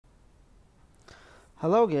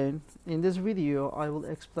Hello again. In this video I will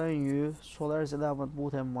explain you Solaris 11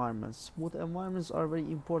 boot environments. Boot environments are very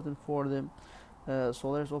important for the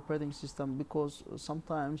Solaris operating system because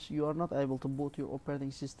sometimes you are not able to boot your operating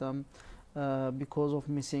system because of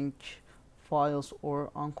missing files or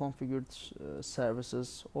unconfigured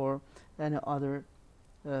services or any other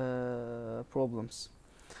problems.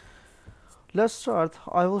 Let's start.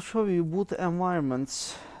 I will show you boot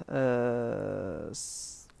environments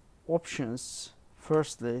options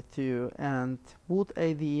firstly to you, and boot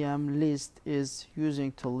ADM list is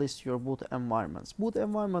using to list your boot environments. Boot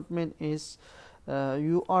environment mean is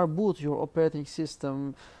you are boot your operating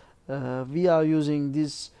system via using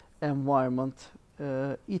this environment.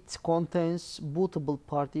 It contains bootable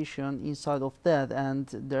partition inside of that, and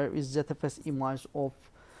there is ZFS image of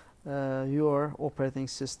your operating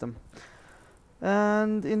system.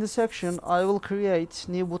 And in this section I will create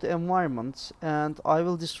new boot environment and I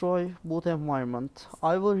will destroy boot environment.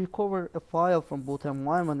 I will recover a file from boot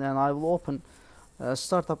environment and I will open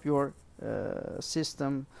start up your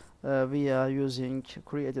system via using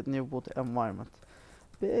created new boot environment.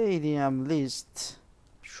 beadm list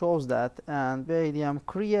shows that, and beadm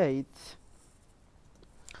create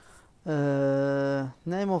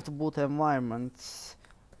name of the boot environment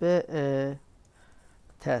be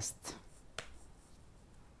test.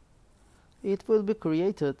 It will be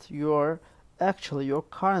created your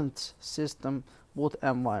current system boot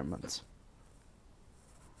environment.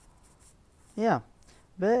 Yeah,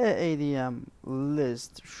 beadm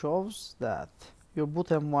list shows that your boot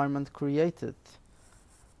environment created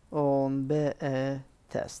on be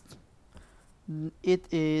test. It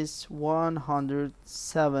is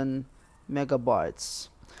 107 megabytes,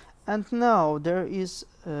 and now there is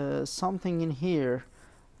something in here,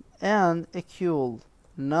 and equal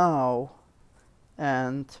now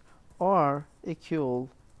and or equal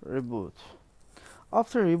reboot.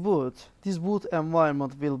 After reboot, this boot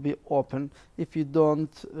environment will be open if you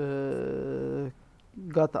don't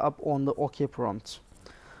got up on the OK prompt.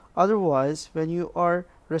 Otherwise, when you are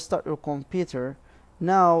restart your computer,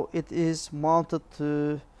 now it is mounted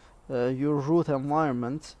to your root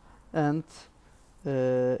environment, and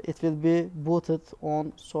it will be booted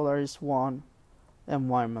on Solaris 1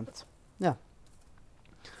 environment. Yeah.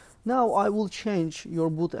 Now I will change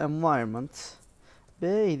your boot environment.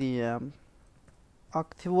 beadm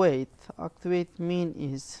activate mean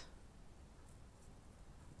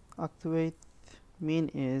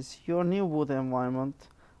is your new boot environment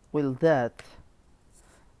will that,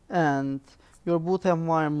 and your boot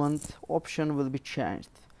environment option will be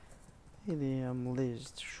changed. beadm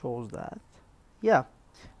list shows that. Yeah,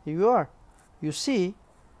 here you are. You see,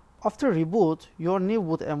 after reboot your new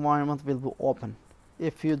boot environment will be open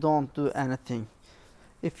if you don't do anything,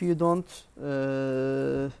 if you don't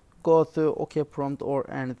go to OK prompt or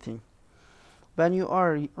anything. When you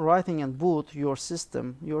are writing and boot your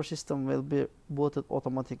system will be booted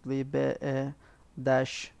automatically be-test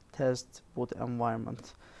boot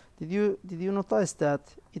environment. Did you notice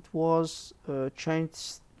that it was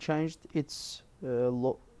changed its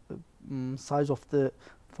size of the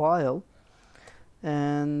file?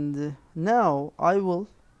 And now I will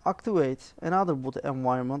activate another boot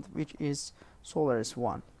environment, which is Solaris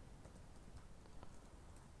 1.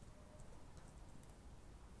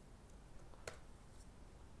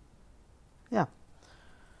 Yeah,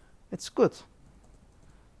 it's good.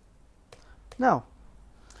 Now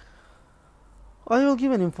I will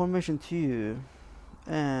give an information to you,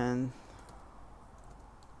 and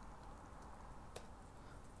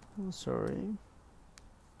sorry,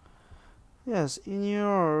 yes, in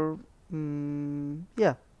your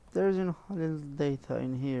yeah, there's a little data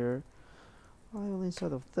in here. I will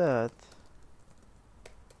inside of that.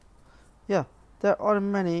 Yeah, there are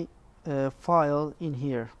many files in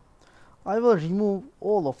here. I will remove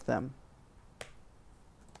all of them.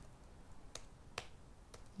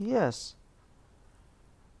 Yes,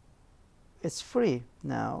 it's free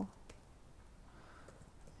now.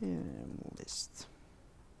 List.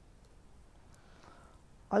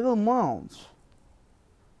 I will mount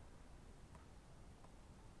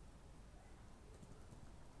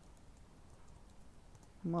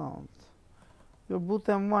your boot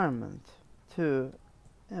environment to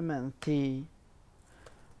MNT,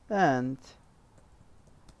 and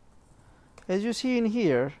as you see in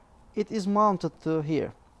here, it is mounted to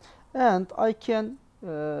here, and I can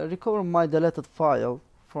recover my deleted file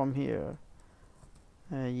from here.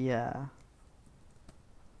 Yeah,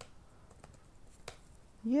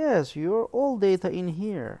 yes, your all data in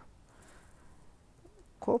here.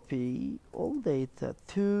 Copy all data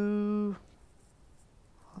to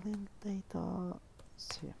data.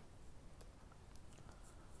 See.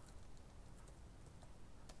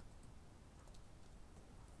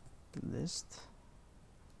 list.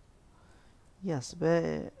 Yes,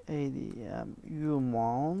 beadm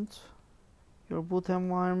umount your boot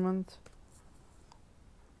environment.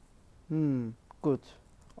 Good.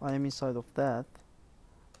 I am inside of that.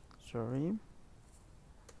 Sorry.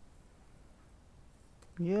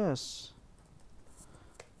 Yes.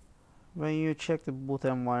 When you check the boot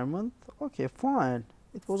environment, okay, fine.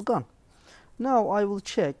 It was gone. Now I will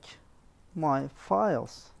check my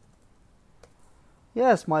files.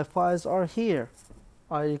 Yes, my files are here.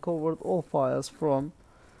 I recovered all files from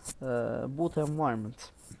boot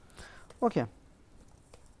environment. Okay.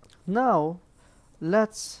 Now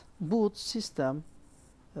let's boot system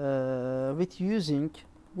with using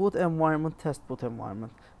boot environment test boot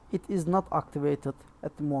environment. It is not activated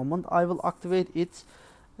at the moment. I will activate it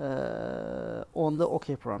on the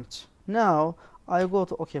OK prompt. Now I go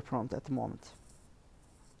to OK prompt at the moment.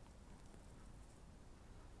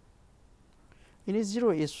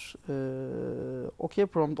 Init0 is OK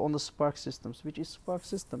prompt on the Spark systems, which is Spark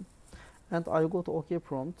system, and I go to OK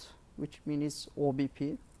prompt, which means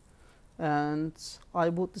OBP, and I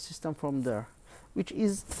boot the system from there, which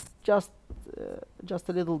is just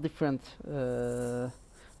a little different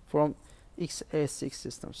from x86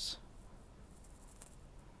 systems.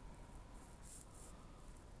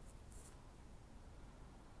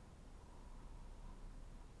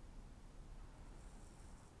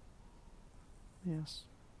 Yes.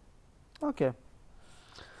 Okay.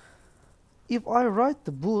 If I write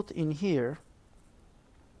the boot in here,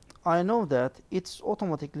 I know that it's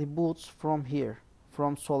automatically boots from here,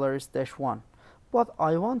 from Solaris-1. But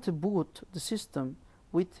I want to boot the system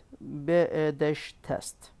with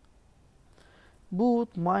 -test.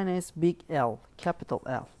 Boot minus big L, capital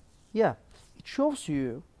L. Yeah, it shows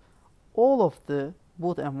you all of the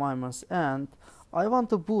boot environments, and I want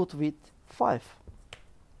to boot with 5.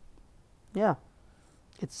 Yeah,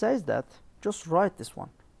 it says that. Just write this one.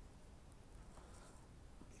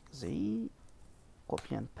 Z,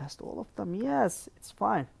 copy and paste all of them. Yes, it's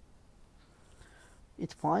fine.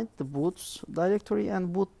 It finds the boots directory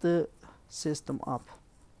and boot the system up.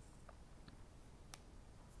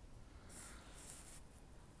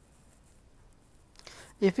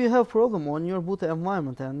 If you have problem on your boot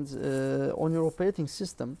environment and on your operating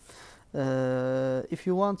system, if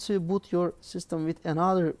you want to boot your system with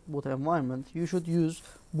another boot environment, you should use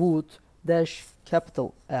boot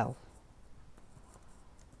 -capital L.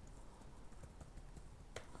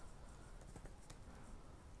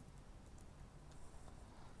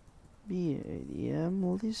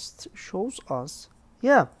 beadm list shows us.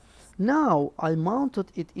 Yeah, now I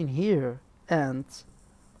mounted it in here, and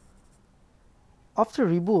after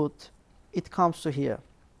reboot it comes to here.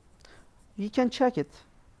 You can check it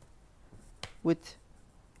with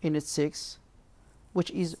init6,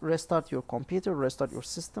 which is restart your computer, restart your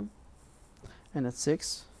system.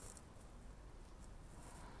 init6.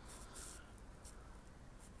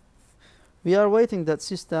 We are waiting that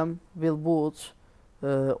system will boot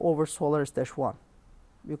over Solaris-1,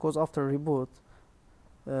 because after reboot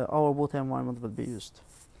our boot environment will be used.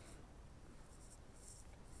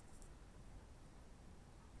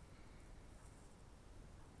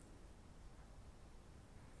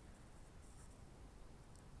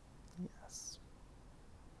 Yes.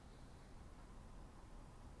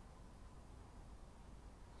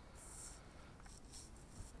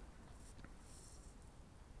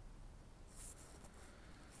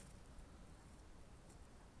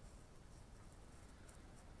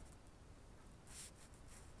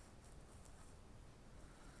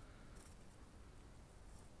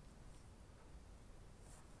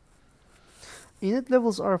 Init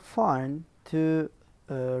levels are fine to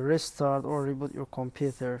restart or reboot your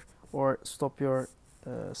computer or stop your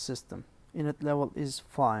system. Init level is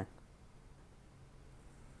fine.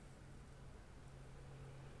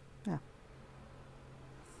 Yeah.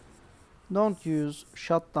 Don't use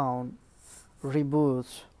shutdown, reboot,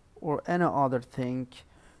 or any other thing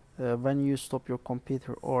when you stop your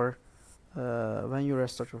computer or when you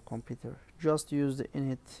restart your computer. Just use the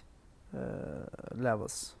init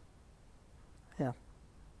levels. Yeah.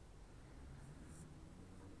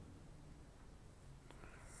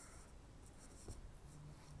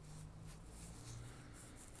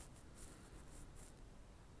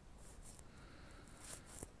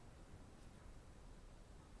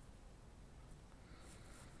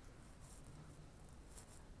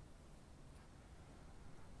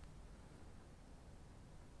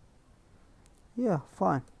 Yeah,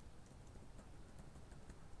 fine.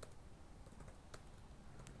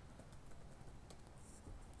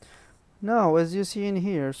 Now, as you see in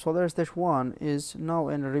here, Solaris-1 is now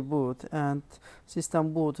in reboot and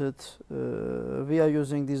system booted via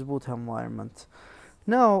using this boot environment.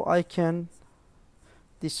 Now I can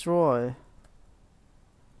destroy,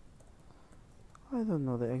 I don't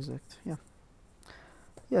know the exact, yeah.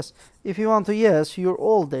 Yes, if you want to, yes, your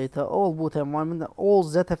all data, all boot environment, all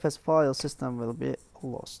ZFS file system will be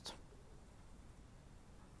lost.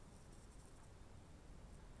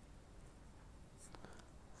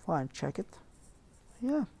 Fine, check it.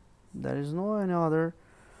 Yeah, there is no any other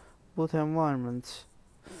boot environment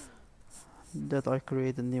that I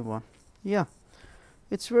created new one. Yeah,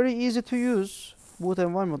 it's very easy to use boot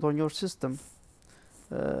environment on your system.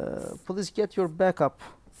 Please get your backup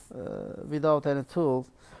without any tool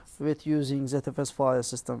with using ZFS file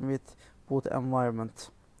system with boot environment.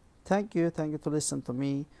 Thank you to listen to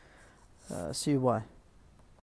me. See you, bye.